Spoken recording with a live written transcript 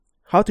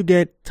how to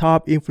get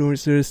top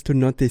influencers to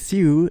notice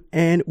you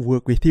and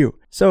work with you.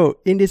 So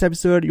in this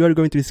episode, you are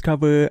going to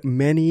discover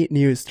many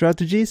new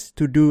strategies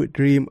to do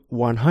Dream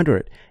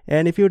 100.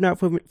 And if you're not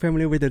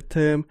familiar with the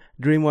term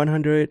Dream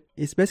 100,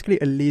 it's basically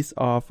a list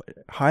of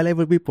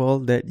high-level people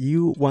that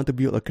you want to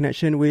build a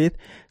connection with,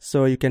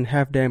 so you can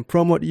have them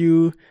promote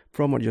you,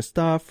 promote your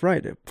stuff,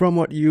 right?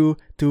 Promote you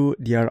to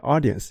their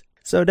audience.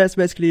 So that's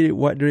basically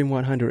what Dream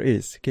 100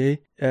 is, okay?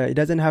 It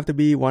doesn't have to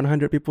be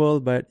 100 people,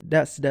 but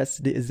that's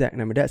the exact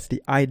number. That's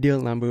the ideal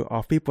number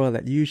of people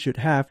that you should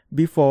have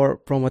before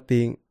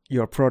promoting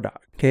your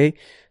product, okay?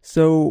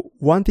 So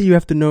one thing you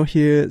have to know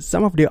here,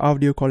 some of the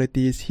audio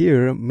qualities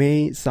here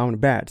may sound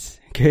bad,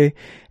 okay?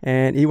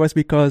 And it was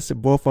because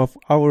both of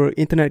our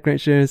internet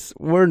connections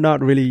were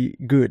not really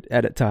good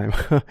at that time.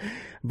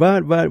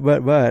 But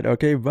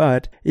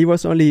it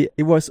was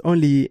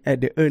only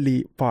at the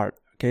early part.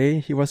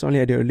 Okay, he was only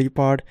at the early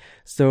part.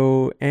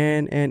 So,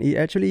 and it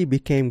actually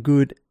became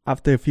good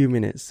after a few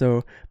minutes.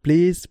 So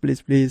please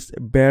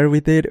bear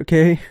with it,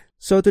 okay?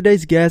 So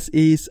today's guest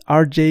is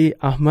RJ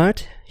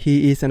Ahmad.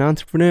 He is an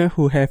entrepreneur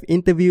who have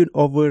interviewed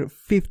over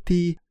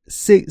 50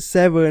 6,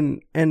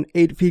 7, and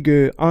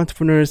 8-figure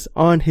entrepreneurs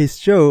on his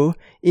show,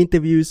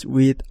 Interviews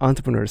with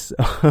Entrepreneurs.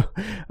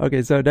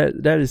 Okay, so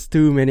that is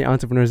too many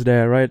entrepreneurs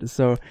there, right?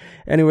 So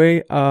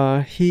anyway,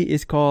 he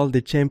is called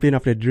the champion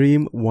of the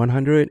Dream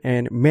 100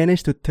 and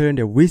managed to turn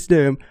the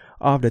wisdom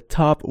of the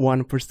top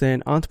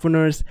 1%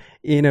 entrepreneurs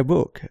in a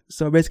book.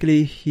 So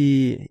basically,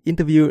 he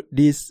interviewed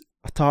these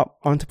top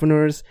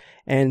entrepreneurs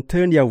and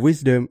turned their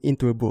wisdom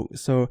into a book.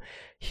 So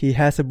he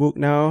has a book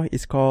now.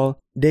 It's called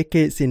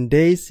Decades in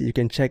Days. You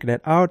can check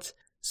that out.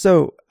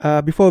 So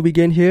before we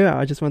begin here,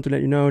 I just want to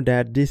let you know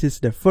that this is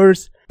the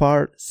first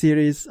part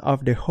series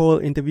of the whole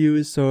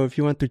interview. So if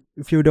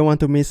you don't want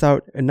to miss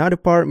out another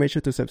part, make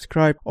sure to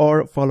subscribe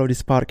or follow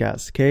this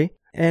podcast, okay?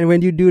 And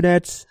when you do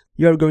that,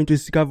 you're going to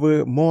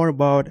discover more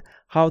about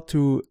how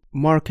to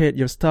market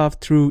your stuff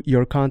through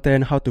your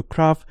content, how to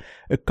craft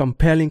a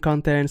compelling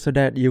content so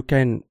that you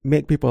can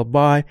make people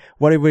buy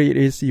whatever it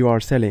is you are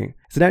selling.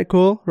 Is that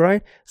cool,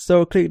 right?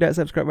 So click that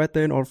subscribe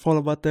button or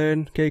follow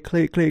button. Okay,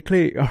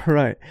 click.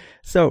 Alright.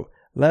 So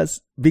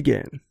let's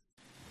begin.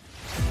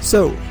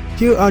 So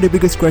here are the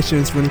biggest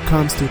questions when it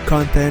comes to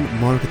content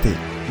marketing.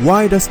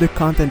 Why does the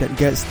content that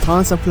gets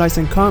tons of likes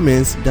and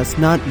comments does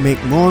not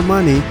make more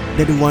money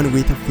than the one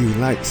with a few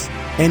likes?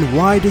 And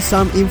why do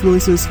some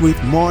influencers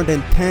with more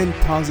than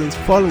 10,000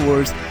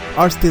 followers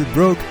are still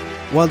broke,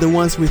 while the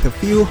ones with a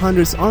few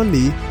hundreds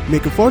only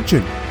make a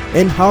fortune?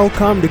 And how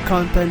come the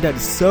content that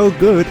is so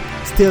good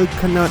still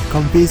cannot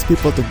convince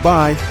people to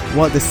buy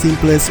while the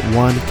simplest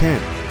one can?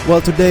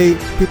 Well, today,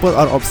 people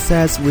are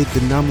obsessed with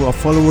the number of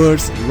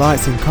followers,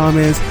 likes and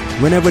comments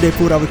whenever they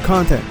put out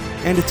content.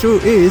 And the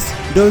truth is,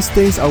 those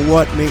things are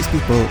what makes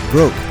people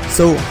broke.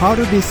 So how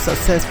do these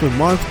successful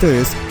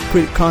marketers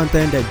create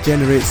content that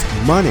generates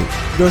money?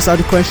 Those are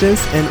the questions,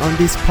 and on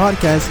this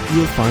podcast,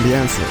 you'll find the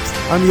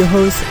answers. I'm your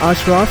host,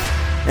 Ashraf,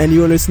 and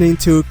you're listening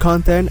to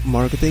Content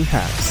Marketing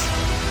Hacks.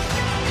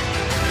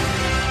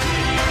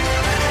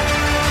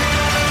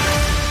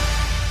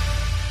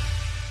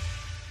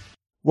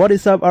 What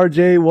is up,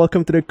 RJ?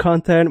 Welcome to the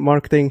Content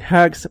Marketing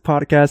Hacks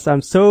podcast.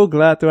 I'm so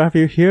glad to have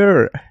you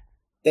here.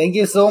 Thank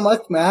you so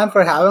much, man,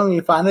 for having me.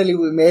 Finally,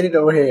 we made it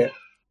over here.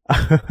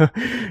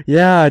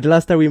 Yeah, the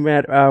last time we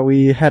met,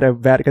 we had a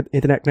bad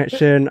internet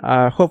connection.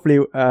 Hopefully,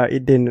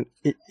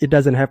 it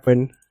doesn't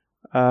happen,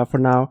 for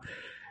now.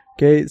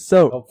 Okay,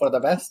 so. Hope for the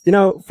best.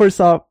 First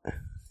off,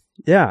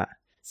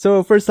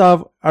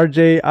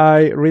 RJ,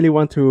 I really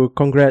want to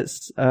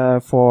congrats,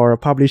 for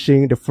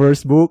publishing the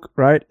first book,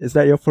 right? Is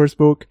that your first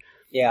book?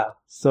 Yeah.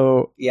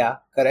 So. Yeah,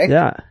 correct.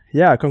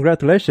 Yeah,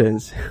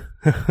 congratulations.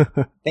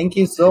 Thank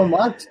you so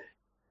much.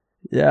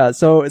 Yeah,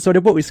 so the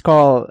book is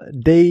called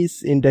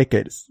Days in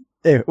Decades.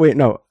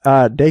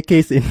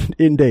 Decades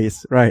in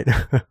Days, right?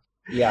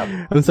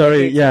 Yeah. I'm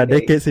sorry.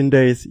 Decades in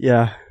Days.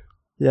 Yeah.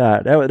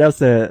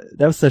 That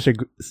was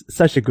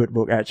such a good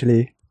book,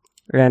 actually.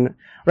 And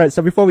right,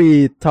 so before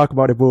we talk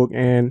about the book,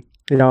 and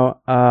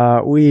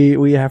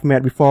we have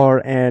met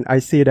before, and I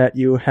see that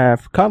you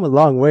have come a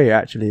long way,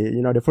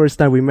 actually. The first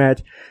time we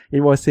met,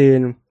 it was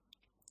in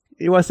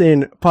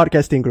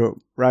podcasting group,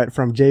 right?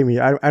 From Jamie.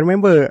 I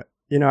remember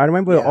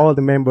all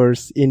the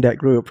members in that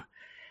group.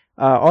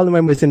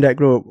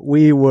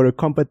 We were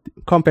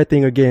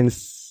competing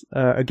against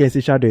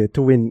each other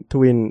to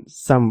win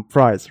some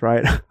prize,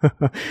 right?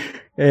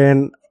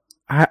 And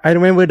I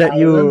remember that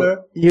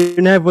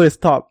you never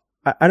stopped.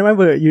 I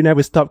remember you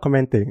never stopped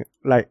commenting.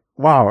 Like,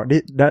 wow,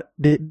 did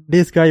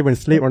this guy even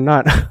sleep or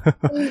not?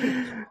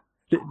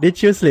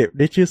 Did you sleep?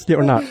 Did you sleep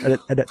or not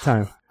at that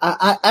time?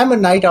 I'm a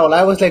night owl.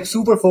 I was like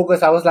super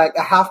focused. I was like,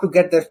 I have to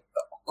get this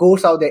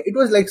course out there. It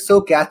was like so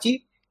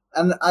catchy.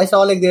 And I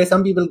saw like there are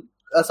some people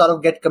sort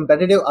of get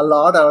competitive a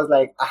lot. I was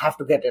like, I have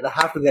to get it. I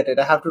have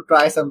to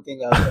try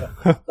something else.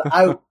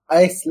 So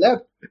I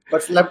slept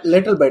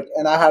little bit,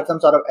 and I had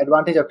some sort of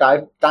advantage of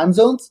time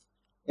zones,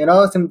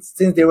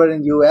 since they were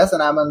in US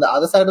and I'm on the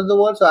other side of the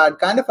world. So I had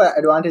kind of an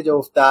advantage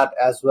of that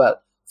as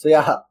well. So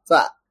yeah, so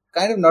I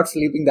kind of not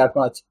sleeping that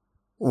much.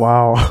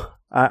 Wow.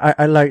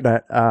 I like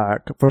that.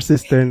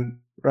 Persistent,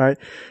 right?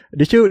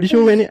 Did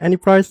you win any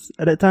prize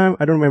at that time?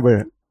 I don't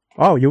remember.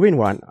 Oh, you win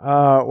one.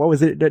 What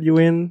was it that you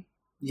win?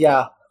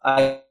 Yeah,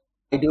 I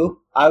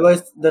do. I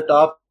was the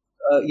top.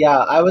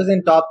 I was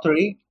in top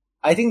 3.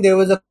 I think there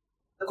was a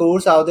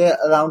course out there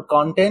around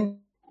content.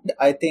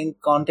 I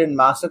think content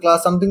masterclass,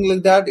 something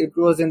like that. It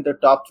was in the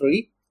top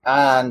 3,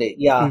 and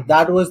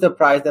that was the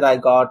prize that I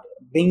got,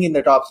 being in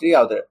the top 3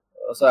 out there.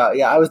 So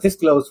yeah, I was this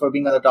close for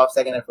being on the top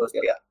second and first.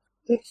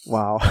 Yeah.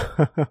 Wow.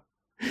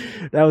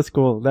 That was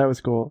cool. That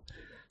was cool.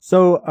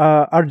 So,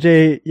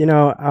 RJ,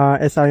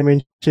 as I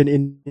mentioned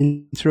in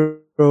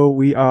intro,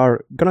 we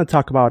are going to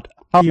talk about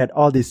how you get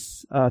all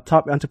these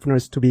top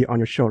entrepreneurs to be on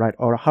your show, right?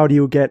 Or how do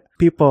you get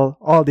people,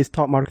 all these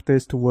top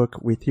marketers to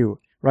work with you,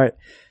 right?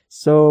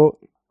 So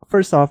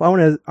first off, I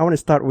want to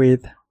start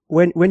with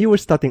when you were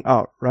starting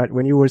out, right?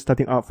 When you were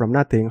starting out from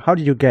nothing, how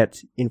did you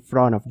get in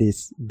front of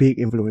these big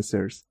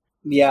influencers?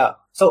 Yeah.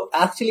 So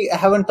actually, I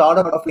haven't thought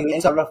about any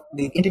sort of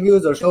the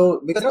interviews or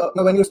show, because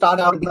when you start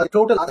out on the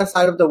total other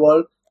side of the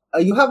world,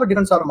 you have a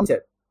different sort of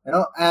mindset,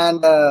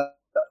 and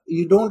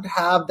you don't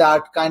have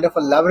that kind of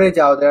a leverage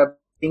out there,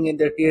 being in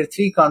the tier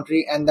 3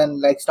 country, and then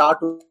like start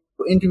to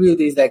interview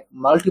these like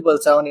multiple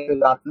 7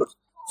 entrepreneurs.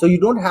 So you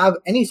don't have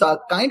any sort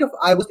of kind of.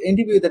 I was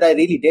interview that I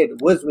really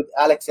did was with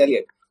Alex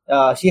Elliott.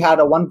 She had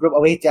a one group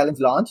away challenge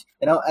launch,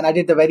 and I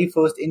did the very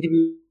first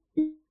interview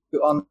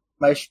on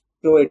my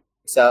show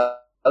itself.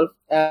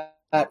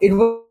 It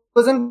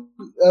wasn't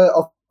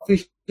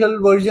official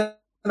version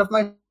of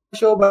my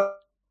show, but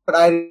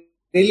I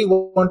really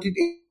wanted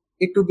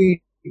it to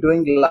be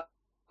doing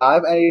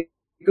live, and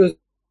it was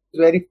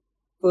very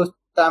first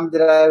time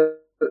that I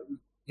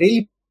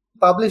really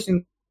published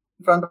in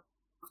front of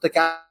the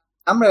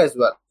camera as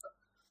well,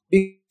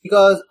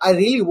 because I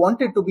really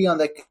wanted to be on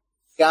the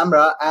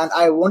camera, and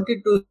I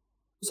wanted to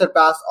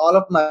surpass all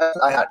of my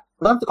I had.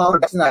 One of the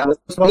conversations I was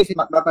probably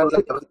not my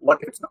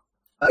what if it's not.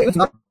 If it's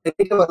not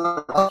negative or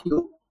not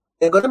you,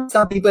 there are going to be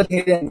some people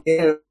here and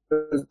there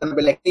who's going to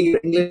be like, hey, your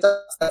English,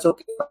 that's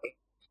okay for me.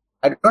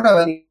 I do not have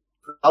any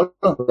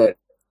problem with that.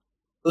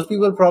 Those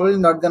people probably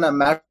not going to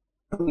match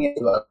me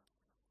as well.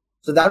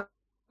 So that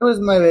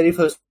was my very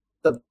first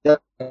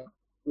subject,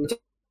 which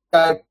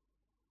I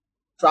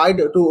tried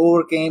to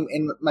overcome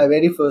in my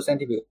very first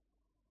interview.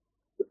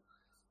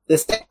 The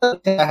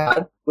second thing I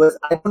had was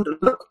I don't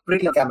look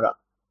pretty on camera.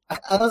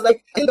 I was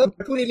like, I learned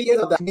 2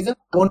 years of that reason.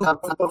 I want to have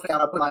a perfect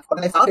camera. But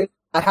when I started,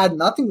 I had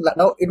nothing.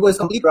 No, it was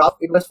complete rough.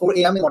 It was 4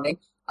 a.m. in the morning.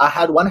 I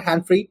had one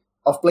hand free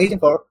of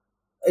PlayStation 4.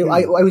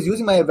 I was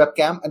using my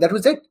webcam, and that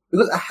was it.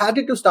 Because I had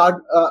it to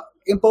start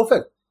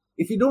imperfect.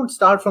 If you don't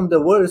start from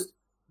the worst,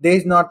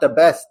 there's not the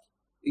best.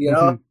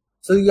 Mm-hmm.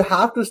 So you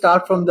have to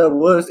start from the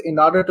worst in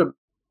order to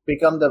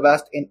become the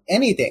best in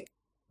anything.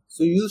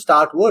 So you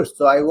start worst.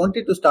 So I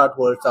wanted to start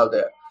worst out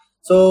there.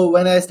 So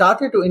when I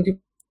started to interview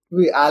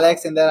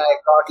Alex, and then I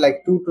got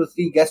like 2 to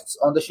 3 guests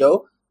on the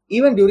show.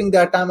 Even during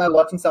that time, I was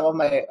watching some of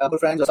my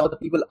friends or some of the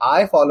people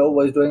I follow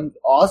was doing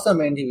awesome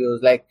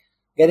interviews, like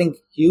getting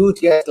huge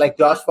guests like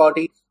Josh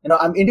Forti.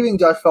 I'm interviewing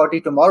Josh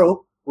Forti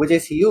tomorrow, which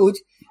is huge.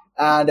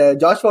 And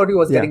Josh Forti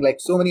was getting like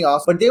so many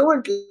awesome, but they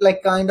weren't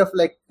like kind of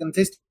like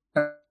consistent.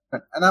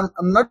 And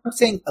I'm not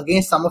saying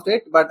against some of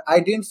it, but I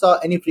didn't saw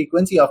any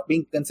frequency of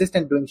being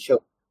consistent doing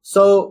show.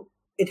 So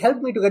it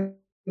helped me to get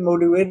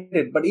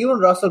motivated. But even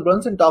Russell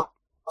Brunson talks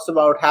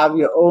about have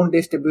your own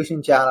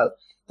distribution channel,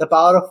 the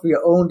power of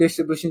your own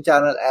distribution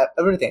channel,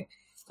 everything.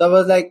 So I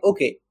was like,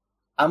 okay,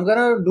 I'm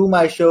gonna do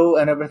my show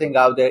and everything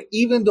out there,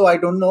 even though I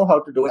don't know how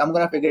to do it. I'm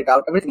gonna figure it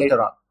out everything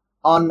later on.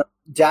 On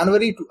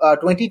January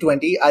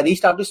 2020, I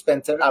reached out to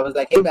Spencer. I was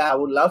like, hey man, I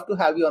would love to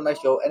have you on my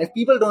show. And if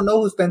people don't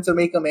know who Spencer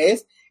Makam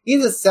is,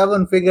 he's a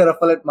 7-figure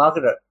affiliate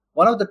marketer,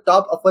 one of the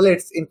top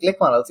affiliates in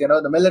ClickFunnels, the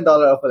 $1 million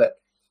affiliate.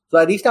 So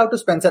I reached out to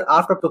Spencer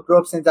after the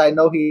group, since I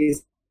know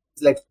he's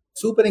like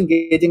super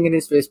engaging in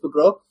his Facebook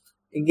group,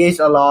 engaged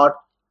a lot,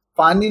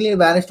 finally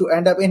managed to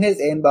end up in his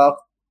inbox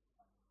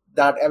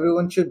that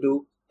everyone should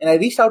do. And I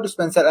reached out to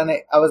Spencer, and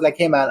I was like,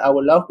 hey man, I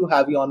would love to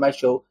have you on my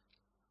show,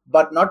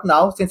 but not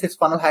now since it's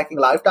Funnel Hacking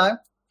Lifetime.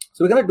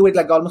 So we're going to do it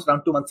like almost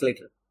around 2 months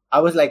later. I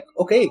was like,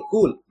 okay,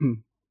 cool.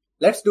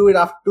 Let's do it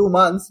after 2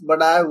 months,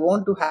 but I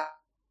want to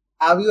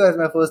have you as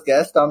my first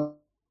guest. I'm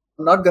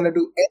not going to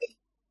do any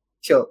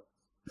show.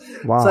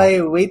 Wow. So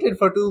I waited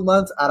for 2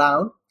 months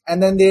around,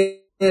 and then the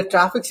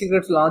Traffic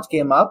Secrets launch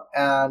came up,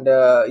 and,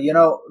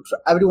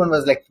 everyone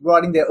was like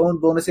providing their own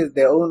bonuses,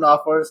 their own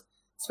offers.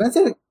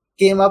 Spencer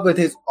came up with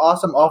his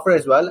awesome offer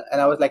as well.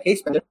 And I was like, hey,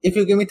 Spencer, if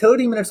you give me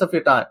 30 minutes of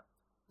your time,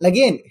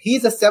 again,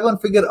 he's a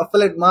 7-figure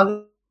affiliate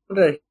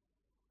marketer.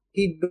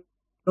 He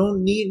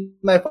don't need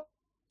my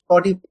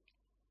 40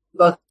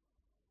 bucks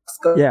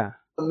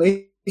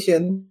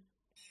commission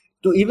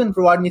to even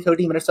provide me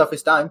 30 minutes of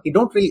his time. He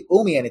don't really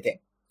owe me anything.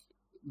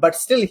 But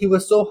still, he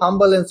was so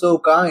humble and so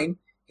kind.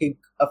 He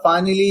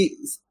finally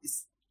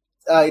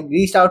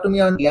reached out to me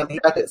on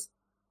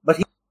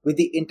with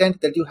the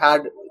intent that you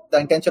had the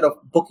intention of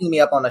booking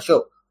me up on a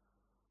show.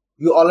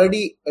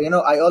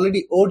 I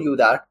already owed you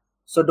that.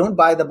 So don't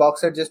buy the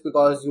box set just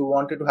because you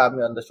wanted to have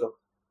me on the show.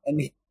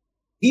 And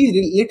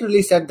he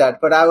literally said that,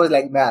 but I was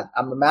like, man,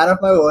 I'm a man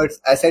of my words.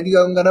 I said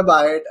I'm gonna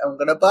buy it. I'm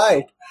gonna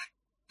buy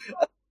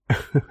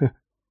it.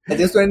 I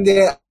just went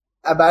there.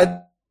 I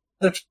bought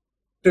the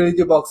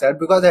trilogy box set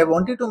because I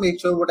wanted to make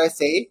sure what I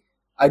say,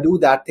 I do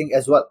that thing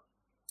as well.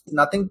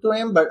 Nothing to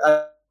him, but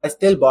I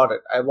still bought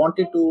it. I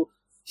wanted to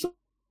show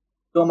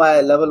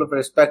my level of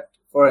respect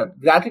for him.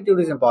 Gratitude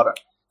is important.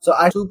 So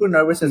I'm super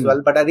nervous as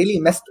well, but I really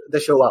messed the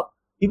show up.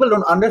 People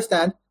don't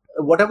understand.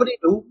 Whatever you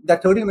do,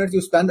 that 30 minutes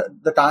you spend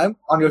the time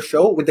on your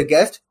show with the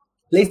guest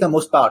plays the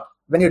most part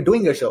when you're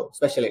doing your show,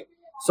 especially.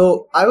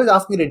 So I was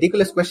asking a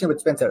ridiculous question with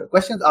Spencer.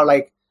 Questions are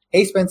like,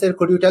 hey Spencer,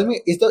 could you tell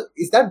me, is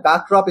that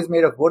backdrop is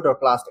made of wood or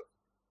plastic?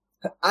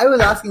 I was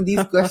asking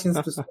these questions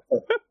to Spencer,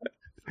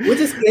 which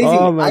is crazy.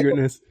 Oh my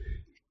goodness.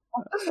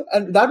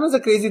 And that was a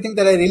crazy thing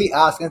that I really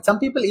asked. And some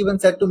people even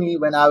said to me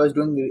when I was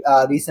doing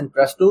recent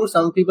press tour,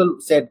 some people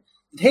said,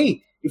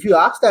 hey, if you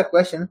ask that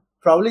question,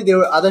 probably there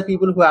were other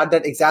people who had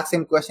that exact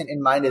same question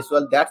in mind as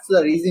well. That's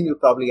the reason you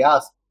probably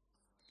asked.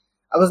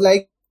 I was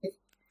like,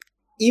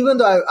 even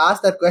though I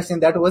asked that question,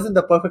 that wasn't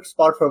the perfect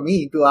spot for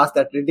me to ask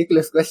that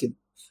ridiculous question.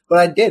 But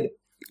I did.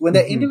 When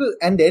the interview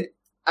ended,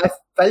 I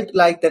felt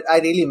like that I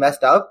really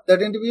messed up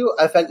that interview.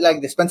 I felt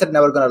like the Spencer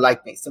never going to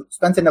like me.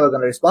 Spencer never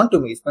going to respond to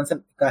me.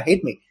 Spencer going to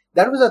hate me.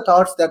 That was the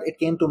thoughts that it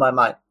came to my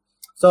mind.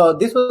 So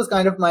this was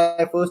kind of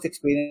my first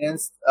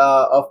experience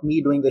of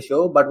me doing the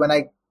show. But when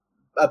I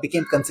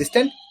became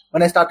consistent,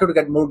 when I started to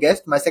get more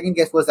guests, my second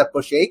guest was at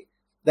Pushake.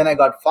 Then I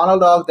got Funnel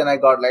Dog. Then I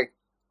got like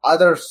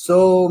other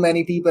so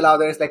many people out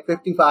there. It's like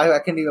 55. I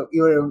can't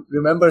even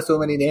remember so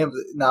many names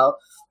now.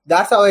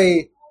 That's how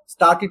I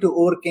started to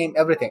overcome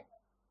everything.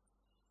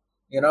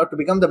 To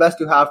become the best,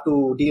 you have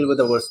to deal with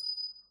the worst.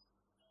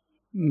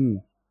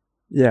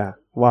 Yeah.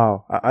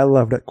 Wow. I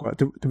love that quote.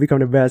 To become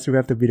the best, you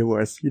have to be the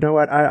worst. You know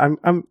what?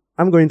 I'm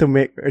going to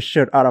make a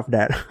shirt out of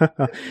that.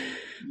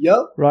 Yep.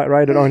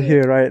 Write it on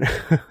here, right?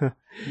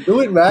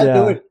 Do it, man. Yeah.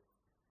 Do it.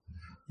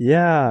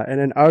 Yeah. And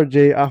then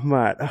RJ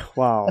Ahmad.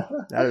 Wow.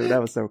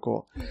 That was so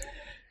cool.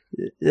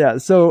 Yeah.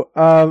 So,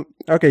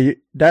 okay.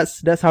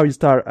 That's how you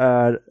start,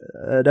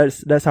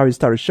 that's how you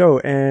start a show.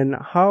 And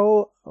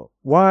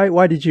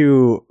why did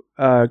you,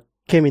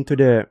 came into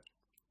the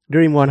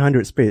Dream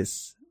 100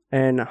 space?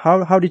 And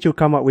how did you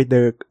come up with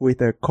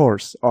the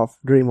course of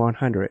Dream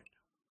 100?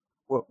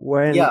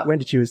 When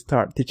did you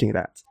start teaching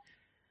that?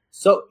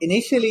 So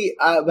initially,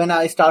 when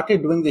I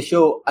started doing the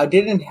show, I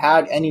didn't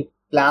had any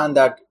plan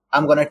that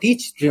I'm going to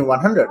teach Dream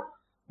 100.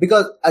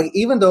 Because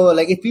even though,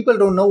 like, if people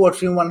don't know what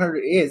Dream 100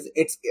 is,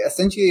 it's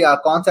essentially a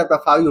concept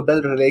of how you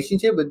build a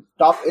relationship with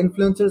top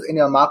influencers in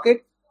your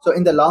market. So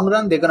in the long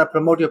run, they're going to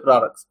promote your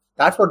products.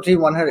 That's what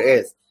Dream 100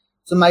 is.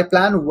 So my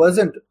plan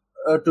wasn't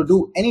to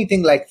do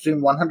anything like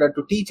Dream 100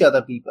 to teach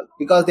other people,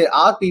 because there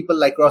are people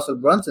like Russell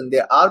Brunson,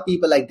 there are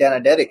people like Dana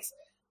Derricks.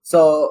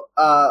 So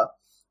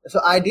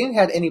I didn't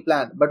have any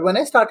plan. But when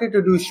I started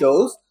to do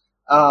shows,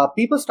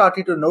 people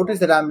started to notice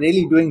that I'm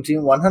really doing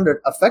Dream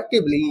 100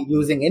 effectively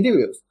using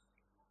interviews.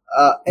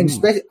 And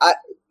especially,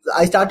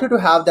 I started to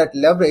have that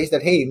leverage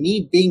that, hey,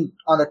 me being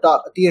on the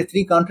top tier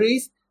 3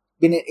 countries,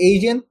 being an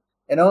Asian,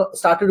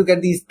 started to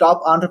get these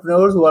top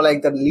entrepreneurs who are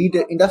like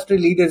the industry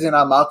leaders in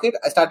our market.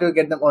 I started to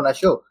get them on our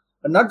show,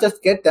 but not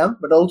just get them,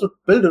 but also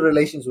build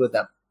relations with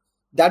them.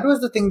 That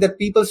was the thing that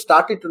people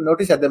started to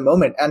notice at the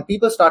moment. And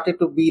people started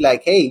to be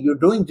like, hey, you're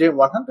doing Dream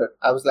 100.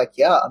 I was like,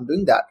 yeah, I'm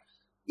doing that.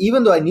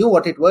 Even though I knew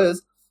what it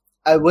was,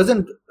 I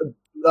wasn't,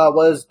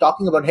 was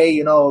talking about,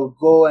 hey,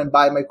 go and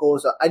buy my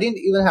course. I didn't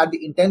even have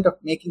the intent of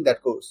making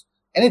that course,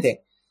 anything.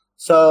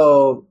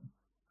 So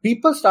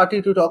people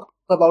started to talk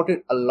about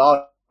it a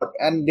lot.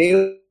 And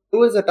there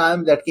was a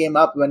time that came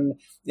up when,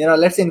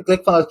 let's say in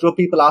ClickFunnels Grow,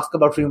 people ask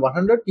about Dream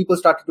 100. People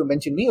started to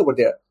mention me over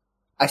there.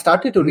 I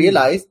started to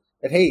realize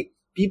that, hey,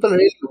 people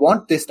really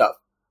want this stuff.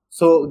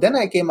 So then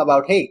I came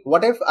about, hey,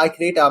 what if I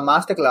create a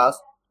masterclass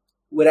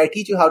where I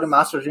teach you how to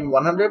master Dream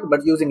 100,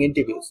 but using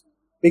interviews?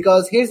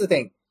 Because here's the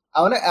thing.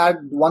 I want to add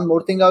one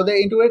more thing out there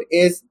into it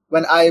is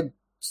when I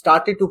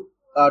started to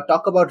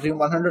talk about Dream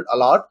 100 a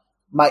lot,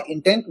 my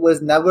intent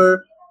was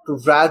never to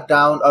drag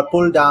down or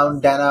pull down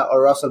Dana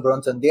or Russell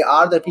Brunson. They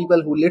are the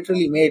people who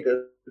literally made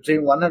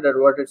Dream 100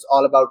 what it's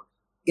all about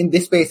in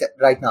this space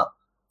right now.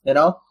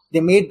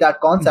 They made that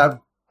concept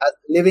as a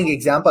living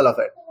example of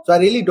it. So I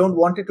really don't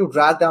want to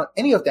drag down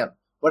any of them.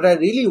 What I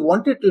really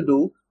wanted to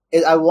do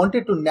is I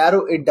wanted to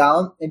narrow it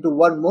down into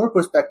one more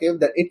perspective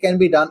that it can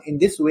be done in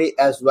this way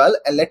as well.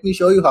 And let me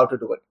show you how to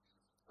do it.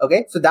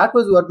 Okay. So that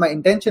was what my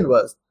intention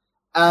was.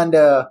 And,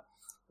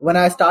 when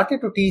I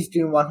started to teach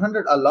Dream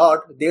 100 a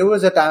lot, there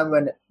was a time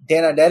when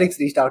Dana Derricks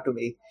reached out to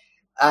me.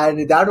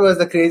 And that was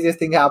the craziest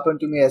thing happened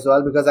to me as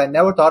well, because I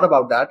never thought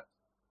about that.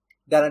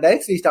 Dana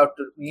Derricks reached out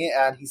to me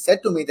and he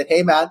said to me that,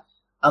 hey man,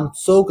 I'm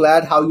so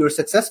glad how you're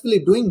successfully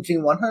doing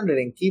Dream 100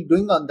 and keep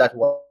doing on that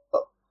work.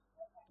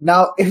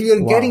 Now, if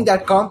you're getting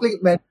that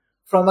compliment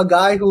from a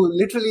guy who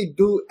literally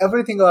do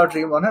everything about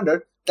Dream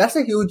 100, that's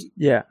a huge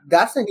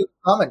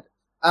comment.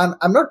 And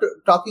I'm not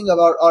talking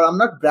about, or I'm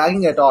not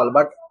bragging at all,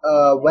 but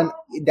when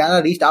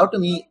Dana reached out to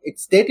me, it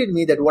stated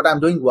me that what I'm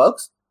doing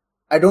works.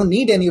 I don't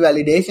need any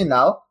validation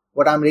now,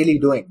 what I'm really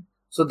doing.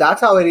 So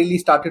that's how I really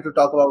started to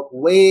talk about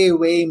way,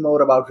 way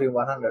more about Dream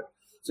 100.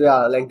 So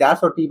yeah, like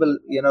that's what people,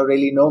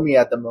 really know me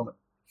at the moment.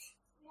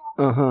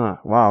 Uh-huh.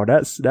 Wow,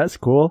 that's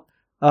cool.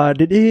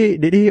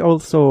 Did he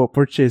also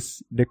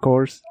purchase the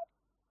course?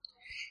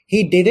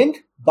 He didn't,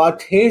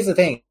 but here's the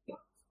thing.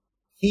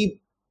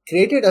 He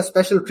created a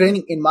special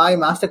training in my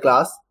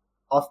masterclass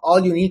of all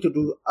you need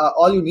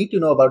to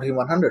know about Dream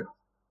 100.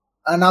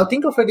 And now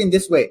think of it in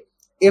this way.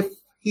 If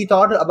he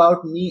thought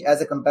about me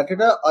as a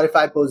competitor, or if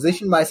I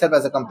positioned myself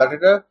as a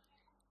competitor,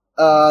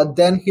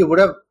 then he would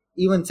have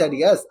even said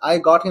yes. I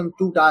got him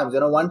 2 times.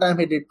 One time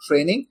he did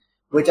training,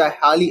 which I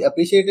highly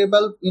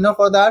appreciable,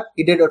 for that.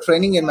 He did a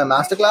training in my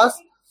masterclass,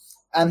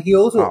 and he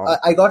also,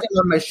 I got him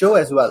on my show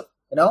as well,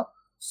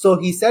 So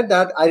he said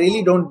that I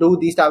really don't do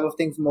these type of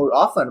things more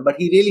often, but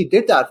he really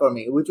did that for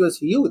me, which was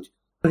huge.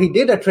 So he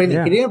did a training.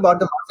 Yeah. He didn't about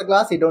the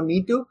masterclass. He don't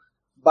need to,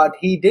 but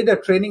he did a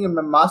training in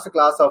my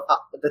masterclass of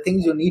the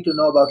things you need to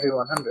know about Dream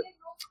 100.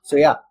 So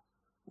yeah.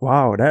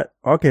 Wow,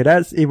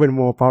 that's even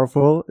more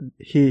powerful.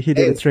 He did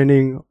a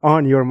training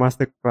on your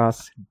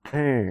masterclass.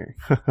 Dang.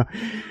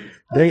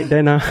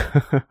 Then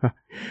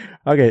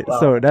okay, wow.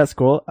 So that's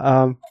cool.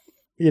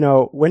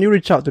 When you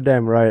reach out to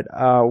them, right?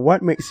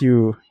 What makes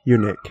you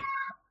unique?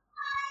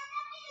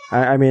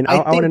 I mean, I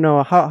want to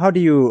know how do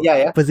you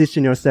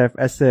position yourself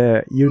as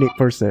a unique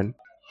person?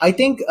 I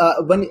think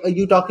when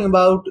you talking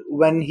about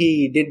when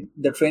he did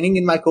the training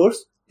in my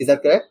course, is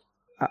that correct?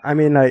 I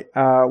mean, like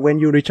when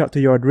you reach out to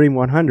your Dream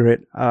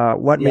 100,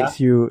 what makes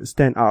you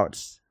stand out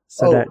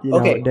so that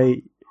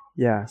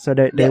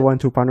they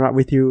want to partner up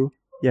with you?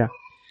 Yeah.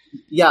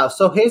 Yeah.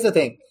 So here's the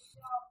thing.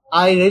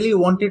 I really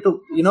wanted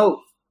to,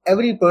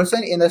 every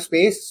person in the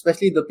space,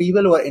 especially the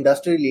people who are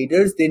industry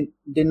leaders, they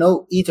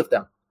know each of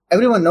them.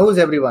 Everyone knows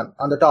everyone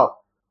on the top.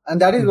 And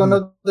that is one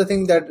of the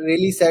things that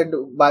really said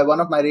by one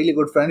of my really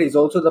good friends. He's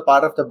also the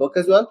part of the book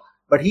as well.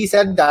 But he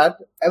said that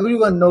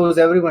everyone knows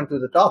everyone to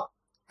the top.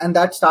 And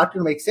that started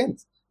to make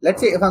sense.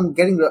 Let's say if I'm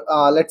getting,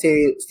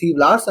 Steve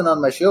Larson on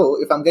my show,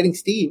 if I'm getting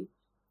Steve,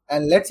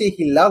 and let's say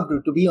he loved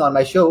to be on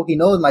my show, he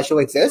knows my show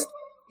exists,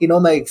 he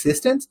knows my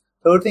existence.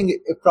 Third thing,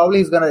 probably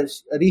he's going to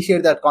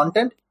reshare that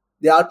content.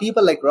 There are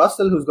people like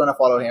Russell who's going to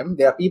follow him.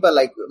 There are people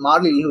like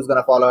Marley who's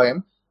going to follow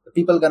him.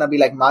 People going to be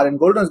like Myron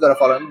Golden's going to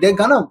follow him. They're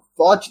going to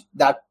watch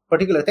that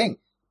particular thing.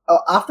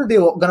 After they're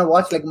going to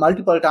watch like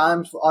multiple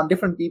times on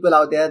different people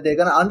out there, they're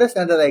going to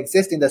understand that I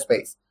exist in the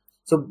space.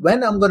 So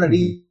when I'm going to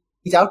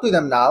reach out to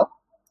them now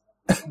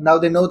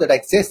they know that I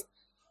exist.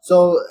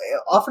 So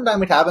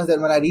oftentimes it happens that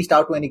when I reached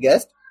out to any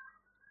guest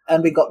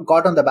and we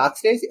got on the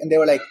backstage and they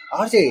were like,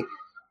 RJ,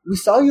 we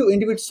saw you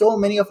interview so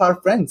many of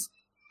our friends.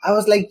 I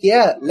was like,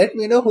 yeah, let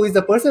me know who is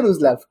the person who's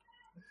left.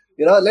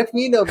 Let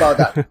me know about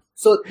that.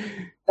 So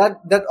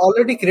that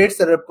already creates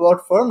a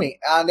rapport for me.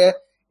 And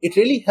it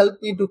really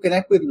helped me to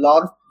connect with a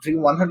lot of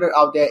Dream 100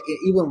 out there,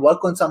 even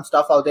work on some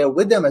stuff out there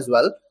with them as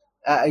well,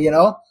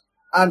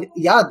 And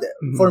yeah,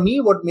 for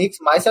me, what makes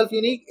myself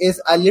unique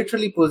is I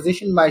literally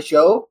position my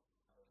show,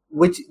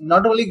 which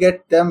not only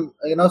get them,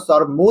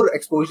 sort of more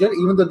exposure,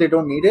 even though they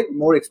don't need it,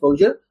 more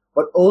exposure,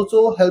 but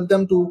also help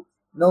them to,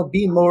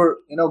 be more,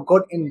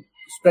 good in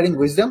spreading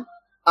wisdom.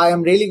 I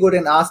am really good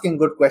in asking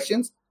good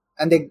questions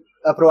and they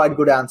provide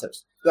good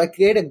answers. So I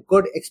create a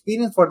good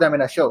experience for them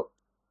in a show.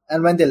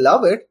 And when they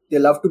love it, they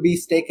love to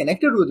stay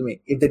connected with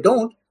me. If they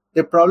don't,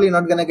 they're probably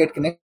not going to get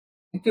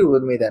connected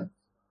with me then.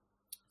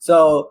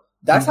 So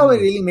that's how I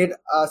really made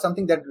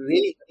something that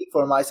really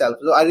for myself.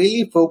 So I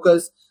really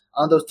focus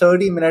on those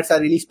 30 minutes I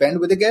really spend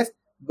with the guest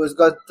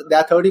because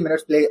that 30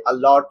 minutes play a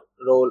lot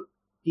role.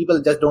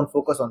 People just don't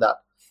focus on that.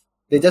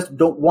 They just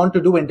don't want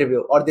to do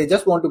interview or they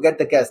just want to get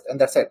the guest and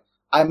that's it.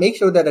 I make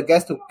sure that the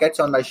guest who gets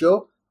on my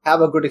show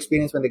have a good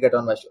experience when they get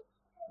on my show.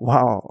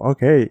 Wow.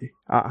 Okay.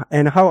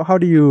 And how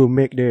do you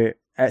make the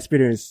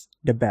experience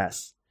the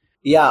best?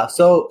 Yeah.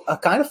 So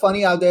kind of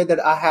funny out there that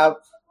I have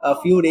a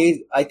few days.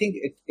 I think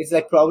it's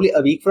like probably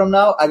a week from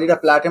now. I did a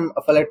Platinum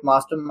Affiliate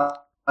Mastermind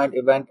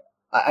event.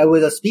 I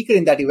was a speaker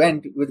in that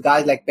event with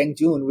guys like Peng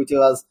Joon, which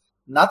was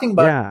nothing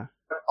but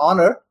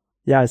honor.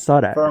 Yeah, I saw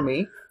that for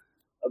me.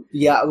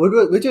 Yeah,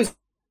 which is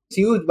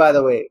huge, by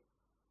the way.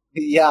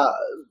 Yeah.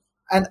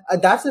 And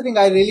that's the thing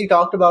I really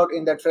talked about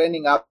in the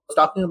training. I was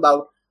talking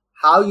about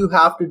how you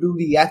have to do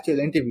the actual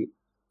interview.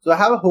 So I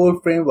have a whole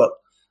framework.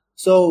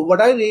 So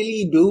what I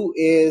really do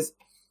is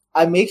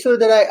I make sure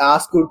that I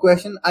ask good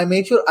questions. I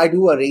make sure I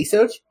do a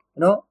research,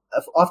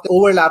 of the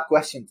overlap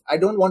questions. I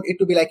don't want it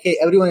to be like, hey,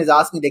 everyone is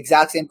asking the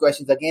exact same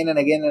questions again and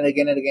again and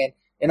again and again.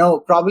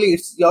 Probably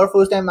it's your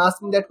first time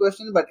asking that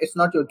question, but it's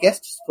not your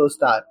guest's first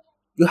time.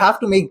 You have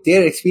to make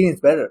their experience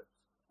better.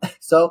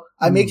 So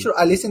I make sure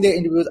I listen to their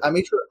interviews. I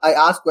make sure I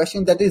ask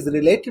questions that is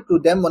related to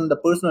them on the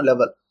personal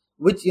level,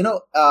 which,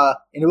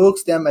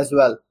 invokes them as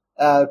well.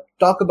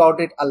 Talk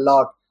about it a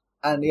lot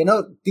and,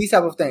 these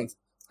type of things.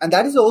 And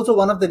that is also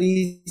one of the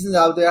reasons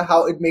out there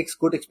how it makes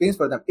good experience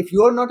for them. If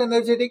you are not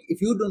energetic,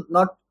 if you do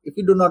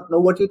not know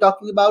what you're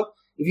talking about,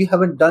 if you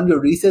haven't done your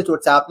research,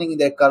 what's happening in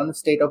their current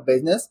state of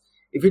business,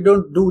 if you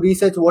don't do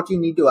research, what you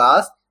need to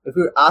ask, if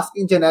you're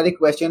asking generic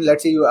question,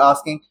 let's say you're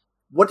asking,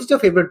 what is your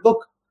favorite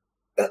book?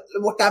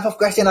 What type of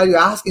question are you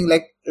asking?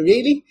 Like,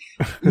 really?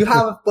 You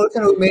have a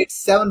person who made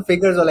 7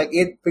 figures or like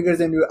 8 figures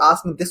and you're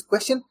asking this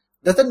question?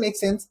 Doesn't make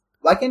sense.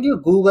 Why can't you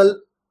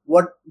Google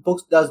what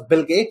books does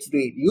Bill Gates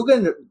read? You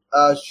can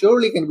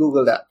surely can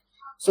Google that.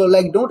 So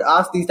like, don't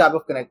ask these type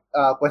of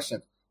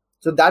questions.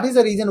 So that is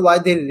the reason why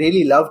they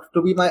really loved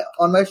to be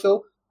on my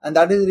show. And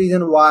that is the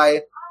reason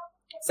why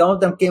some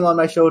of them came on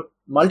my show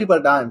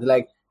multiple times.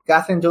 Like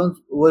Catherine Jones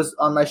was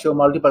on my show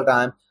multiple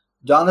times.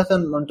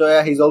 Jonathan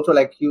Montoya, he's also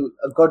like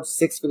a good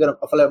 6-figure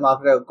affiliate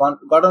marketer,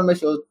 got on my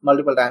show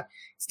multiple times.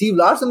 Steve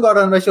Larson got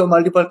on my show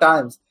multiple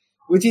times,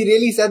 which he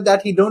really said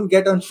that he don't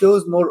get on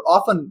shows more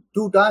often,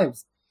 2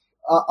 times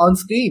on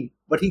screen.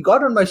 But he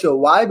got on my show.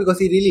 Why? Because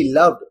he really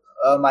loved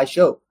my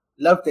show,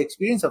 loved the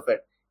experience of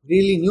it,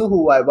 really knew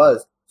who I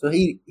was. So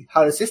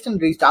her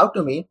assistant reached out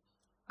to me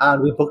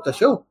and we booked the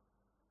show.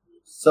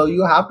 So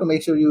you have to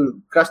make sure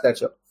you crush that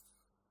show.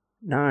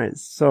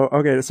 Nice. So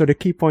the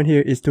key point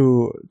here is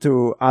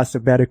to ask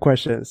the better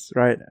questions,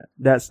 right?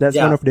 That's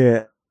one of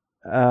the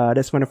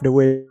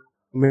way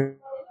to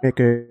make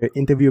an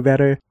interview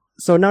better.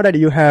 So now that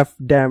you have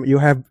them, you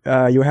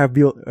have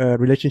built a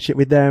relationship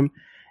with them,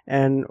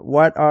 and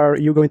what are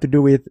you going to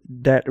do with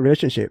that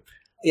relationship?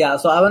 Yeah,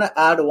 so I want to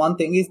add one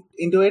thing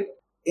into it.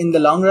 In the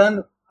long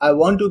run, I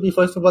want to be,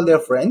 first of all, their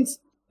friends.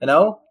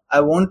 I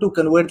want to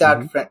convert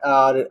that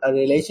a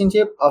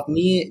relationship of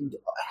me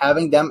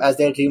having them as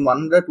their Dream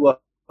 100 to a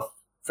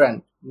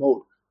friend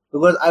mode.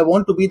 Because I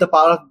want to be the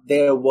part of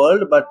their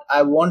world, but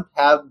I won't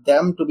have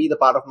them to be the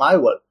part of my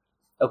world.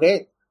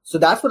 Okay? So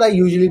that's what I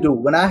usually do.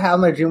 When I have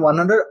my Dream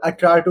 100, I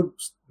try to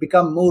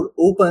become more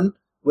open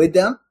with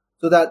them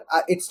so that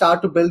it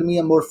starts to build me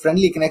a more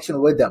friendly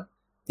connection with them.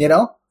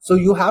 So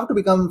you have to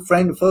become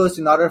friend first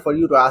in order for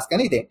you to ask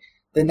anything.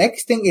 The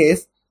next thing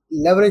is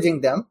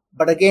leveraging them.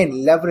 But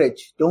again,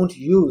 leverage, don't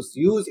use.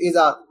 Use is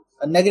a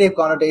negative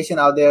connotation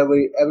out there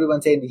where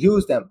everyone's saying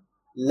use them.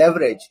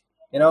 Leverage.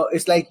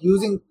 It's like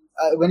using,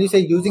 when you say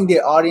using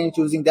their audience,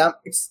 using them,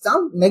 it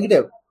sounds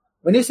negative.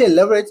 When you say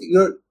leverage,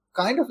 you're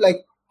kind of like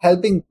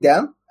helping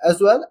them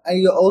as well.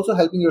 And you're also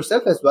helping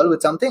yourself as well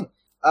with something.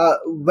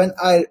 When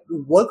I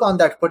work on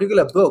that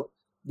particular book,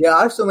 there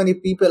are so many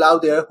people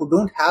out there who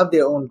don't have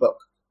their own book.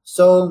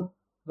 So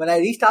when I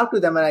reached out to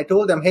them and I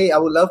told them, hey, I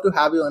would love to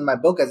have you in my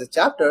book as a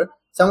chapter,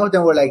 some of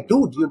them were like,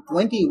 dude, you're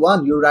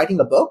 21, you're writing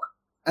a book?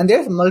 And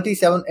there's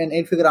 7 and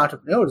 8-figure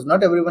entrepreneurs.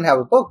 Not everyone have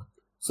a book.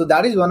 So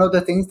that is one of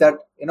the things that,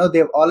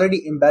 they've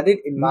already embedded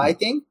in my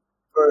thing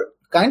for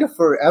kind of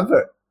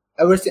forever.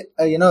 Ever since,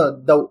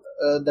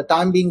 the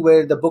time being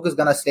where the book is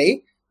going to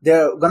stay,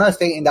 they're going to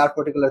stay in that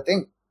particular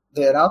thing,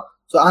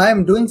 So I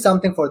am doing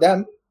something for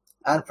them,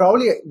 and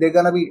probably they're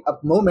going to be a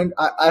moment.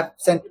 I've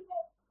sent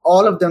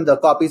all of them the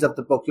copies of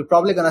the book. You're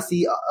probably going to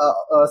see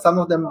some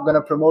of them going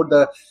to promote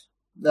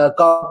the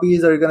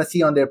copies, or you're going to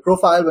see on their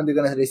profile when they're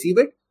going to receive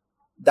it.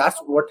 That's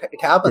what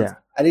it happens. Yeah.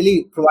 I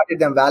really provided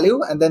them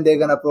value, and then they're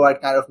going to provide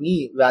kind of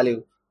me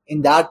value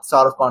in that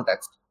sort of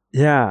context.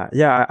 Yeah.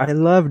 I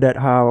love that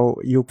how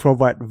you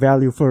provide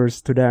value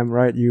first to them,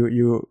 right?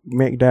 You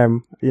make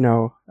them,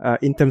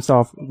 in terms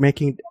of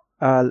making,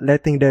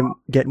 letting them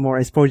get more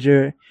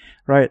exposure,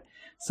 right?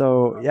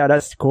 So yeah,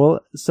 that's cool.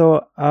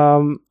 So,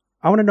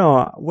 I want to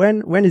know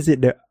when is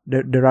it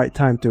the right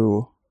time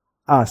to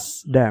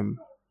ask them?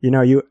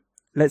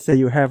 Let's say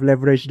you have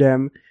leveraged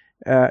them,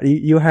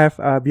 you have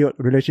built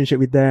relationship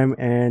with them,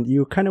 and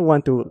you kind of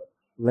want to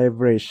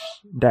leverage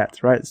that,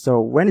 right?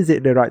 So when is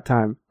it the right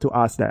time to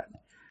ask that?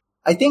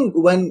 I think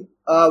when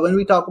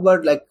we talk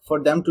about like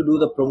for them to do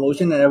the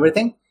promotion and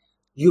everything,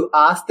 you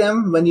ask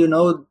them when you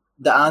know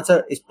the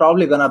answer is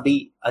probably gonna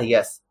be a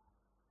yes.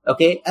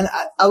 Okay, and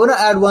I want to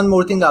add one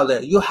more thing out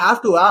there. You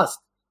have to ask.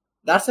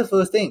 That's the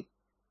first thing.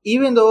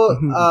 Even though,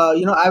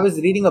 I was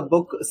reading a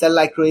book, Sell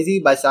Like Crazy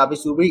by Sabi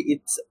Subri.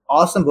 It's an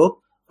awesome book.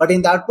 But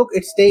in that book,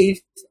 it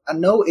states a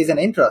no is an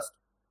interest.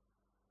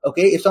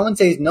 Okay. If someone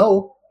says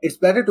no, it's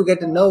better to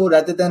get a no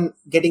rather than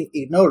getting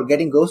ignored,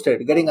 getting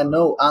ghosted, getting a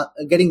no,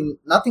 getting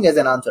nothing as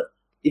an answer.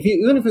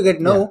 Even if you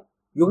get no,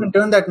 you can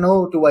turn that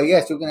no to a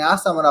yes. You can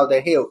ask someone out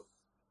there, hey,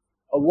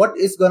 what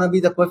is going to be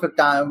the perfect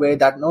time where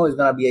that no is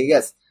going to be a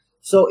yes?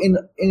 So in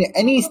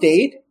any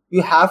state,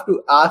 you have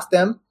to ask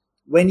them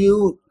when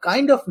you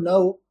kind of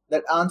know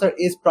that answer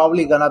is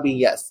probably going to be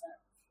yes.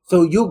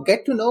 So you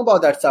get to know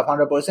about that stuff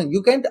 100%.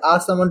 You can't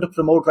ask someone to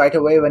promote right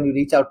away when you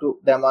reach out to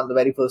them on the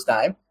very first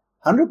time.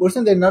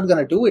 100% they're not going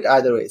to do it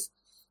either ways.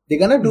 They're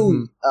going to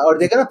do, or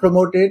they're going to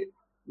promote it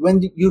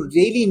when you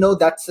really know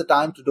that's the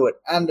time to do it.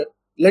 And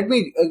let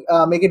me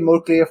make it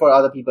more clear for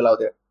other people out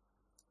there.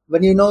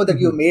 When you know that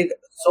you made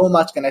so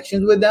much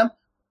connections with them,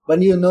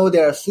 when you know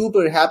they're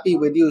super happy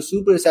with you,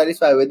 super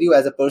satisfied with you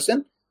as a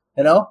person,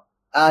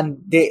 and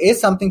there is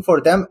something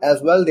for them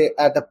as well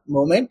at the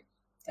moment.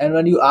 And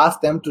when you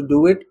ask them to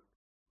do it,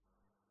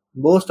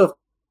 most of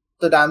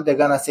the time they're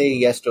gonna say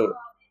yes to it.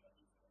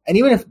 And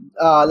even if,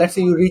 let's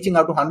say you're reaching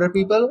out to 100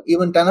 people,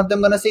 even 10 of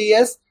them gonna say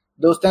yes,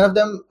 those 10 of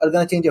them are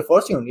gonna change your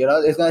fortune.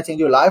 It's gonna change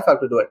your life how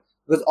to do it.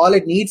 Because all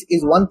it needs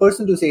is one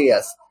person to say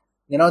yes.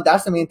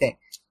 That's the main thing.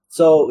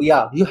 So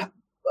yeah,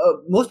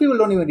 most people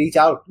don't even reach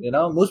out.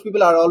 Most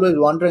people are always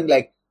wondering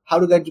like how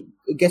to get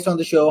guests on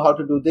the show, how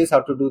to do this,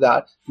 how to do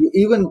that.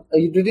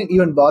 You didn't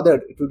even bother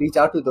to reach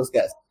out to those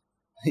guests.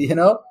 You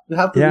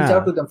have to reach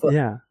out to them first.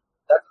 Yeah.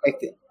 That's the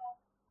thing.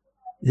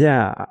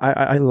 Yeah,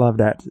 I love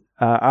that.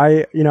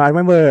 I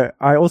remember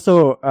I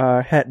also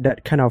had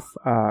that kind of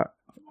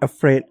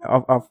afraid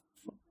of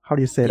how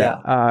do you say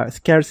that?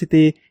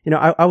 Scarcity.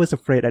 I was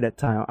afraid at that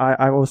time.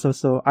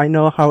 I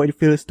know how it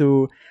feels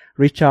to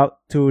reach out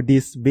to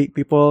these big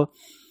people.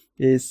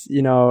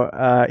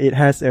 It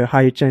has a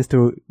higher chance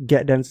to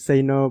get them to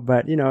say no,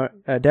 but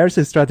there's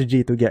a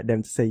strategy to get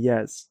them to say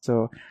yes.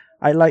 So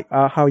I like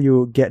how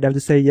you get them to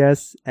say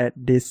yes at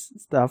this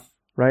stuff,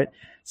 right?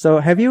 So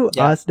have you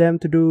asked them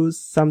to do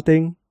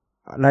something?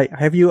 Like,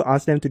 have you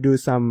asked them to do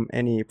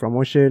any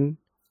promotion?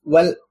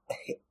 Well,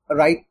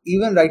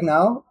 even right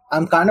now,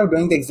 I'm kind of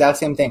doing the exact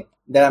same thing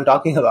that I'm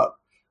talking about.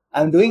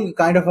 I'm doing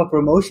kind of a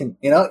promotion.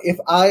 If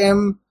I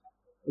am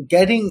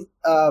putting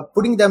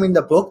them in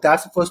the book,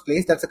 that's the first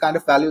place. That's the kind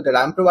of value that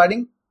I'm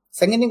providing.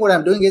 Second thing, what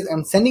I'm doing is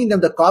I'm sending them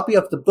the copy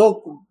of the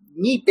book,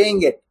 me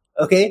paying it.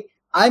 Okay.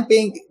 I'm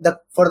paying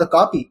for the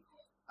copy.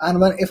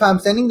 And if I'm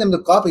sending them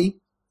the copy,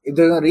 if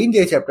they're going to read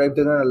the chapter, if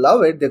they're going to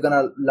love it, they're going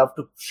to love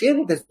to share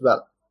it as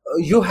well.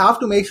 You have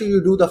to make sure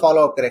you do the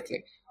follow-up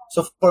correctly.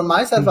 So for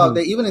myself out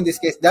there, even in this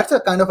case, that's a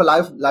kind of a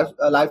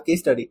live case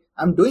study.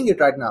 I'm doing it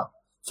right now.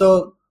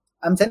 So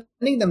I'm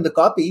sending them the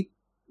copy.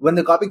 When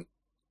the copy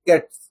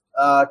gets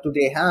to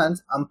their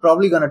hands, I'm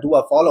probably going to do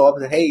a follow-up.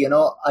 Say, hey, I'm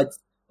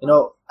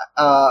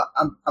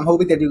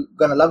hoping that you're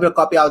going to love your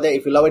copy out there.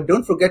 If you love it,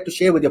 don't forget to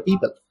share with your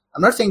people.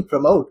 I'm not saying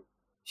promote.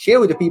 Share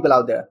with your people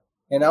out there.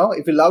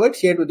 If you love it,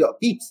 share it with your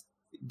peeps.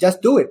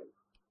 Just do it.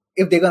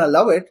 If they're going to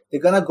love it,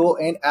 they're going to go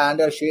in and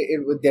share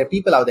it with their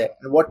people out there.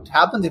 And what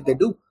happens if they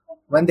do?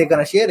 When they're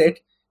going to share it,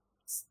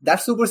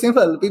 that's super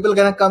simple. People are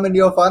going to come into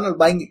your funnel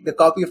buying the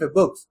copy of your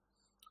books.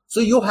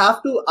 So you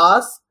have to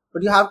ask,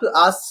 but you have to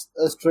ask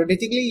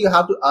strategically. You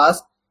have to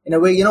ask in a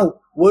way,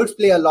 words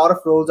play a lot of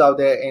roles out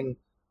there in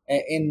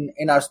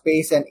our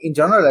space and in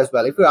general as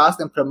well. If you ask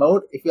them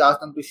promote, if you ask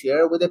them to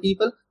share with the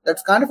people,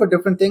 that's kind of a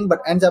different thing, but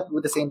ends up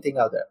with the same thing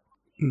out there.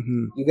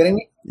 Mm-hmm. You getting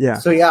me? Yeah.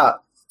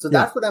 So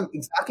that's what I'm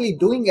exactly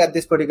doing at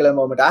this particular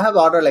moment. I have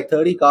ordered like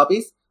 30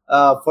 copies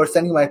for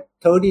sending my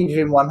 30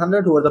 Dream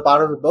 100 who are the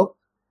part of the book.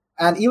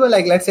 And even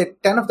like, let's say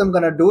 10 of them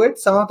going to do it.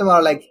 Some of them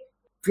are like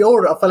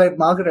pure affiliate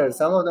marketers.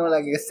 Some of them are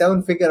like a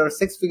 7-figure or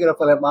 6-figure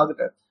affiliate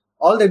marketer.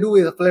 All they do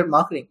is affiliate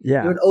marketing.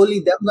 Yeah. Even only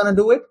them going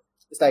to do it.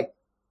 It's like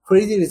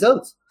crazy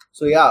results.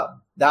 So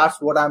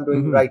that's what I'm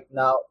doing right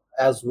now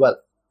as well.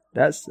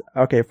 That's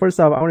okay. First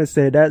off, I want to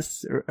say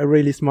that's a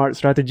really smart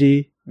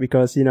strategy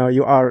because,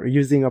 you are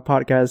using a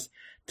podcast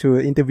to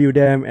interview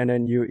them and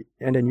then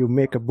you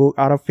make a book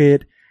out of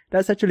it.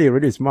 That's actually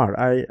really smart.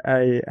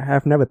 I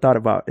have never thought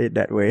about it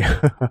that way.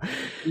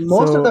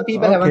 Most of the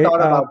people haven't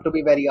thought about, to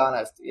be very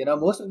honest.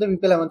 Most of the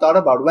people haven't thought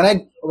about.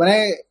 When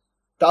I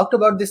talked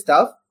about this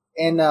stuff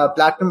in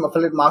Platinum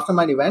Affiliate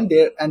Mastermind event,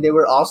 they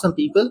were awesome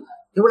people.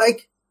 They were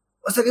like,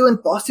 was it even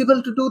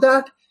possible to do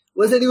that?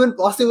 Was it even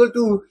possible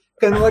to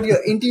convert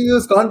your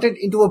interviews content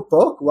into a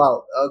book?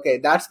 Wow. Okay.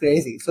 That's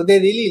crazy. So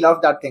they really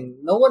love that thing.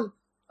 No one,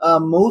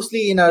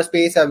 mostly in our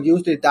space have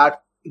used it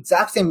that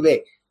exact same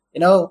way.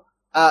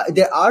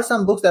 There are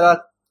some books that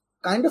are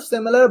kind of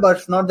similar, but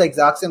it's not the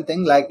exact same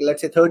thing. Like,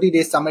 let's say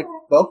 30-day summit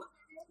book,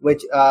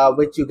 which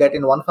you get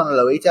in One Funnel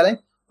Away challenge.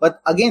 But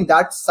again,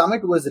 that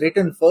summit was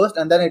written first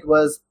and then it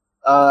was,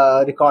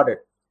 recorded.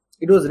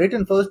 It was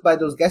written first by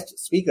those guest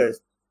speakers.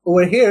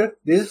 Over here,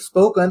 this is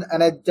spoken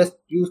and I just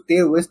used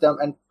their wisdom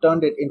and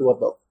turned it into a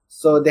book.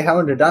 So they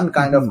haven't done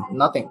kind of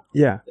nothing.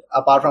 Yeah.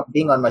 Apart from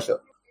being on my show.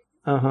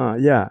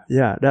 Yeah.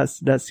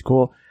 That's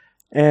cool.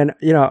 And,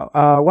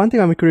 one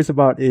thing I'm curious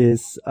about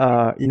is,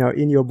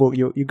 in your book,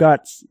 you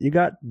got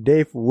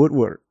Dave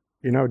Woodward,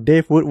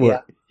 Dave Woodward.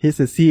 Yeah. He's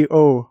the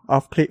CEO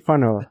of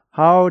ClickFunnels.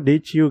 How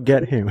did you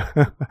get him?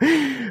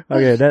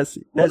 Okay. That's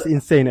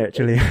insane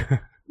actually.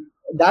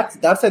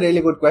 That's a really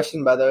good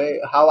question, by the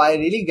way. How I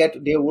really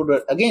get Dave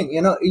Woodward. Again,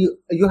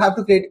 you have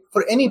to create,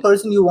 for any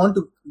person you want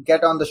to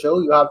get on the show,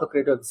 you have to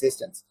create your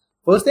existence.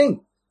 First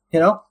thing,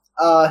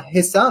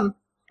 his son,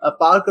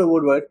 Parker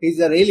Woodward, he's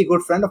a really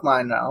good friend of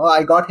mine now.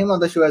 I got him on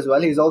the show as well.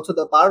 He's also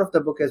the part of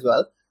the book as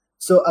well.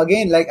 So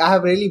again, like I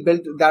have really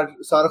built that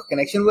sort of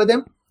connection with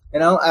him,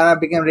 and I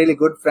became a really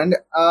good friend,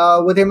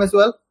 with him as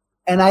well.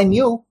 And I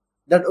knew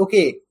that,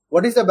 okay,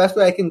 what is the best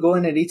way I can go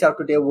in and reach out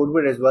to Dave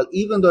Woodward as well,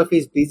 even though if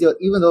he's busy or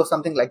even though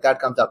something like that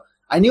comes up.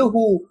 I knew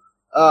who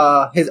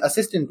his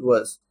assistant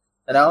was,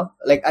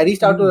 like I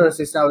reached out to her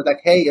assistant. I was like,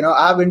 hey,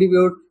 I've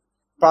interviewed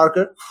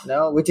Parker,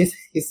 which is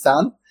his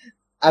son.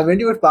 I've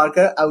interviewed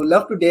Parker. I would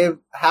love to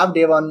have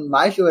Dave on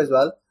my show as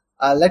well.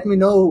 Let me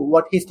know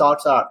what his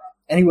thoughts are.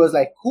 And he was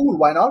like, cool,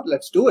 why not?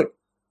 Let's do it.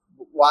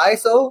 Why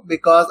so?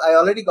 Because I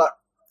already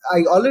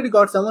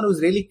got someone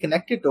who's really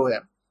connected to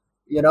him.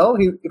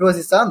 It was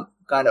his son,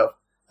 kind of.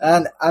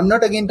 And I'm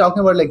not again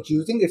talking about like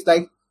juicing. It's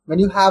like when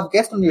you have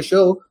guests on your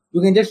show,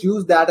 you can just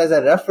use that as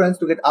a reference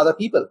to get other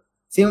people.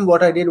 Same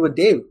what I did with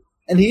Dave.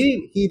 And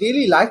he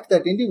really liked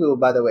that interview,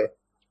 by the way.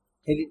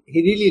 He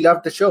really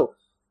loved the show.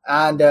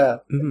 And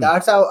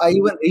that's how I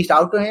even reached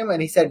out to him,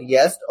 and he said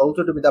yes,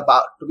 also to be the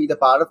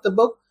part of the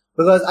book,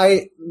 because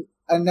I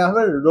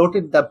never wrote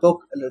the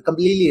book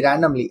completely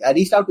randomly. I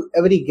reached out to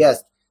every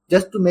guest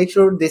just to make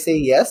sure they say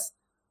yes,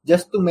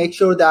 just to make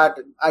sure that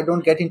I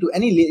don't get into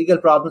any legal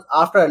problems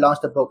after I launch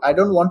the book. I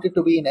don't want it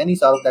to be in any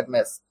sort of that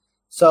mess.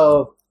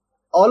 So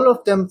all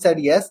of them said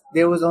yes.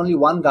 There was only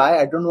one guy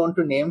I don't want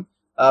to name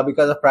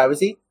because of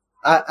privacy.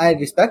 I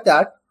respect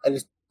that. I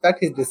respect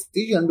his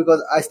decision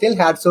because I still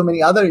had so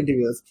many other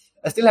interviews.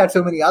 I still had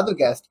so many other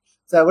guests.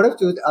 So I would have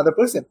chosen the other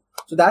person.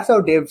 So that's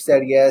how Dave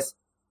said yes.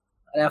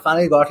 And I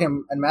finally got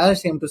him and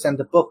managed him to send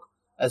the book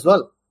as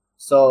well.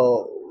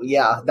 So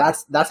yeah,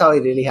 that's how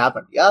it really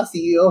happened. Yeah,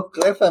 CEO of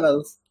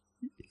ClickFunnels.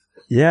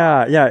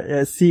 Yeah.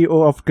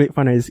 CEO of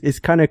ClickFunnels is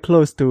kind of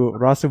close to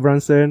Russell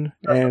Brunson.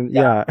 And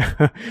yeah.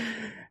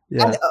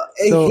 And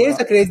here's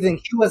the crazy thing.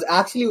 He was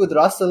actually with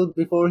Russell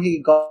before he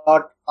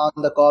got on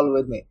the call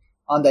with me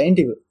on the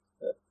interview.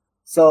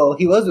 So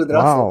he was with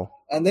Russell. Wow.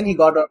 And then he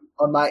got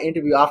on my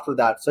interview after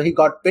that. So he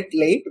got a bit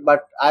late,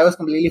 but I was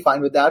completely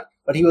fine with that.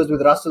 But he was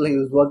with Russell. He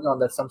was working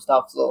on some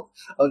stuff. So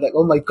I was like,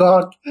 oh my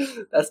God,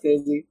 that's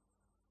crazy.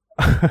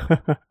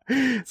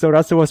 So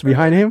Russell was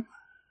behind him?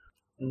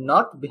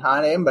 Not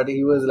behind him, but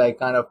he was like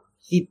kind of,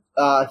 he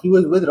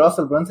was with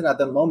Russell Brunson at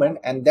the moment.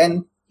 And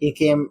then he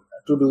came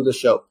to do the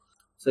show.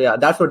 So yeah,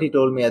 that's what he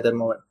told me at that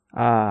moment.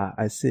 Ah,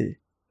 I see.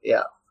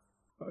 Yeah.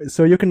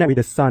 So you connect with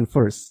the son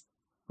first,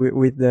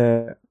 with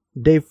the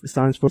Dave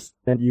son first,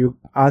 then you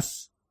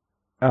ask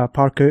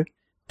Parker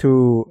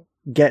to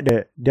get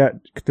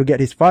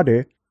his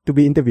father to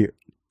be interviewed.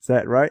 Is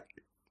that right?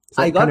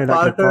 I got Parker.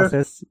 Like the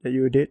process that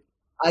you did.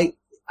 I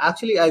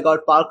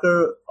got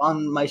Parker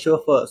on my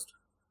show first.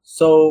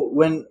 So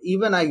when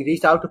even I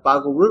reached out to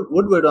Parker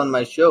Woodward on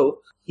my show,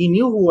 he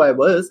knew who I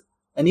was.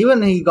 And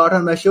even when he got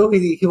on my show,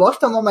 he watched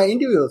some of my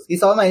interviews. He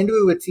saw my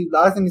interview with Steve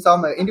Larsen. He saw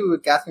my interview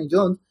with Catherine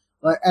Jones.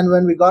 And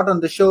when we got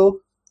on the show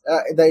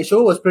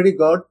was pretty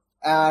good.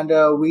 And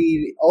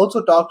we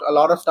also talked a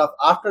lot of stuff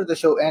after the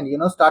show end,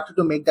 started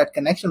to make that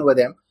connection with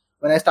him.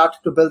 When I started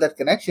to build that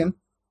connection,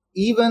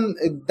 even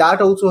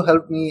that also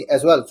helped me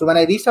as well. So when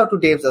I reached out to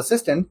Dave's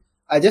assistant,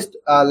 I just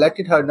let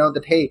her know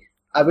that, hey,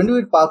 I've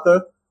interviewed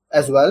Parker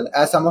as well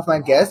as some of my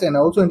guests, and I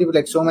also interviewed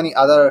like so many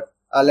other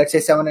let's say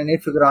 7 and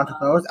 8 figure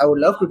entrepreneurs. I would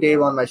love to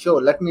Dave on my show.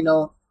 Let me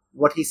know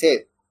what he said.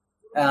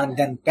 And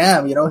then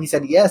bam, he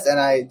said yes. And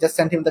I just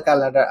sent him the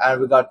calendar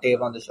and we got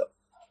Dave on the show.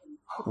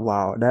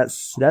 Wow.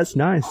 That's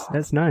nice.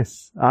 That's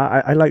nice.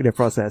 I like the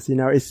process.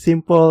 It's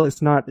simple.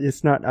 It's not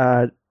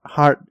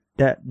hard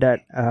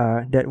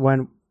that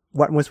one,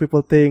 what most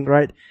people think,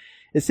 right?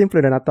 It's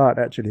simpler than I thought,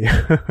 actually.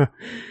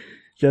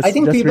 I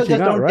think people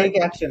just don't take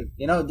action.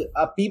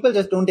 People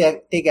just don't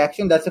take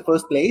action. That's the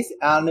first place.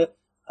 And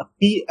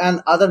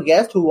other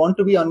guests who want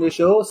to be on your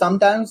show,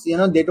 sometimes,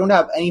 they don't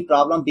have any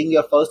problem being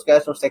your first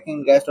guest or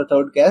second guest or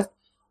third guest,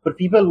 but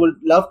people would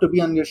love to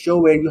be on your show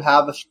where you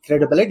have a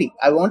credibility.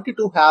 I wanted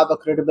to have a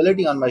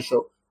credibility on my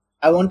show.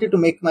 I wanted to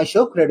make my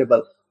show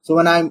credible. So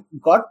when I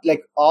got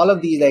like all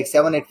of these like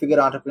 7, 8 figure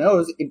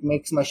entrepreneurs, it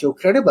makes my show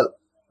credible.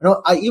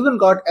 I even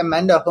got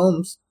Amanda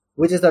Holmes,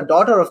 which is the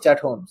daughter of Chet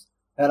Holmes,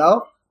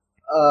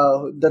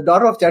 the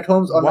daughter of Chet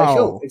Holmes on my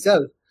show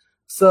itself.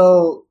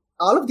 So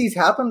all of these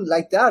happen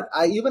like that.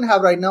 I even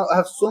have right now, I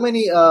have so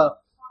many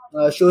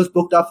shows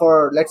booked up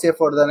for, let's say,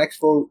 for the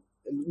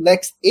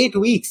next 8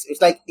 weeks.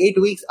 It's like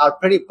 8 weeks are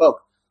pretty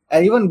booked.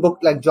 I even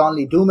booked like John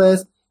Lee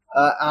Dumas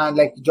and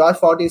like George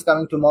Forty is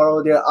coming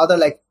tomorrow. There are other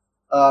like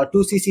 2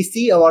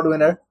 CCC award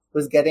winner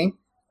who's getting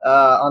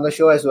on the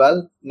show as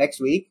well next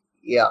week.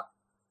 Yeah.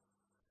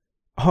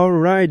 All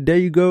right, there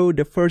you go.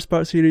 The first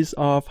part series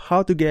of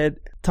how to get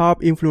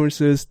top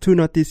influencers to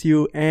notice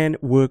you and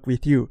work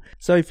with you.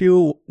 So if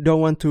you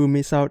don't want to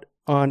miss out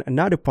on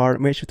another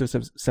part, make sure to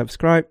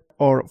subscribe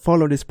or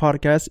follow this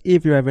podcast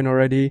if you haven't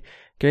already.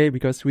 Okay,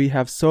 because we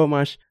have so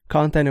much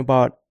content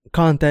about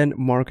content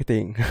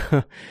marketing.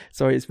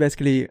 So it's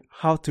basically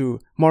how to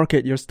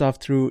market your stuff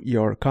through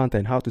your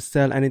content, how to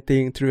sell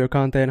anything through your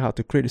content, how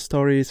to create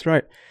stories,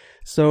 right?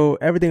 So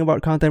everything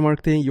about content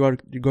marketing you are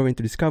going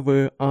to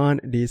discover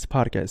on this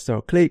podcast. So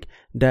click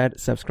that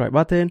subscribe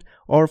button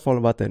or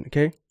follow button,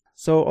 okay?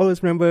 So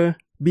always remember,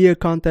 be a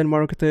content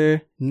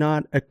marketer,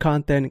 not a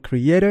content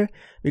creator,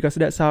 because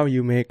that's how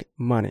you make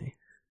money.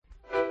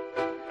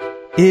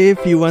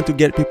 If you want to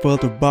get people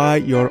to buy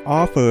your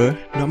offer,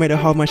 no matter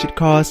how much it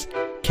costs,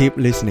 keep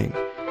listening.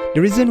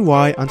 The reason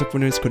why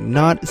entrepreneurs could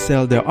not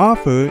sell their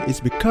offer is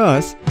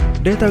because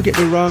they target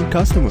the wrong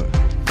customer.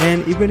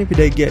 And even if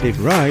they get it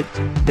right,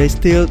 they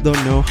still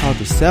don't know how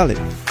to sell it,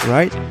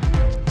 right?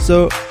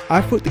 So I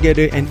put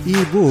together an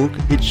ebook.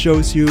 It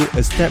shows you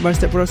a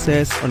step-by-step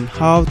process on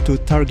how to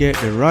target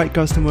the right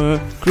customer,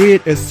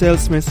 create a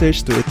sales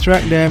message to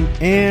attract them,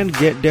 and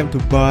get them to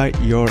buy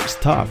your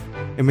stuff.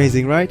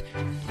 Amazing, right?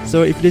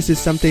 So if this is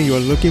something you're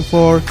looking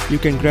for, you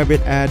can grab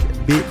it at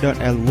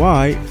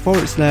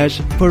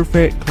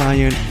bit.ly/perfect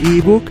client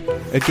ebook.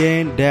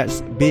 Again,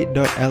 that's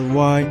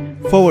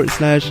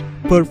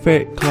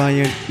bit.ly/perfect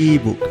client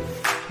ebook.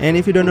 And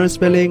if you don't know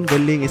spelling, the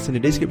link is in the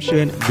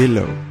description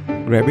below.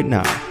 Grab it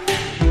now.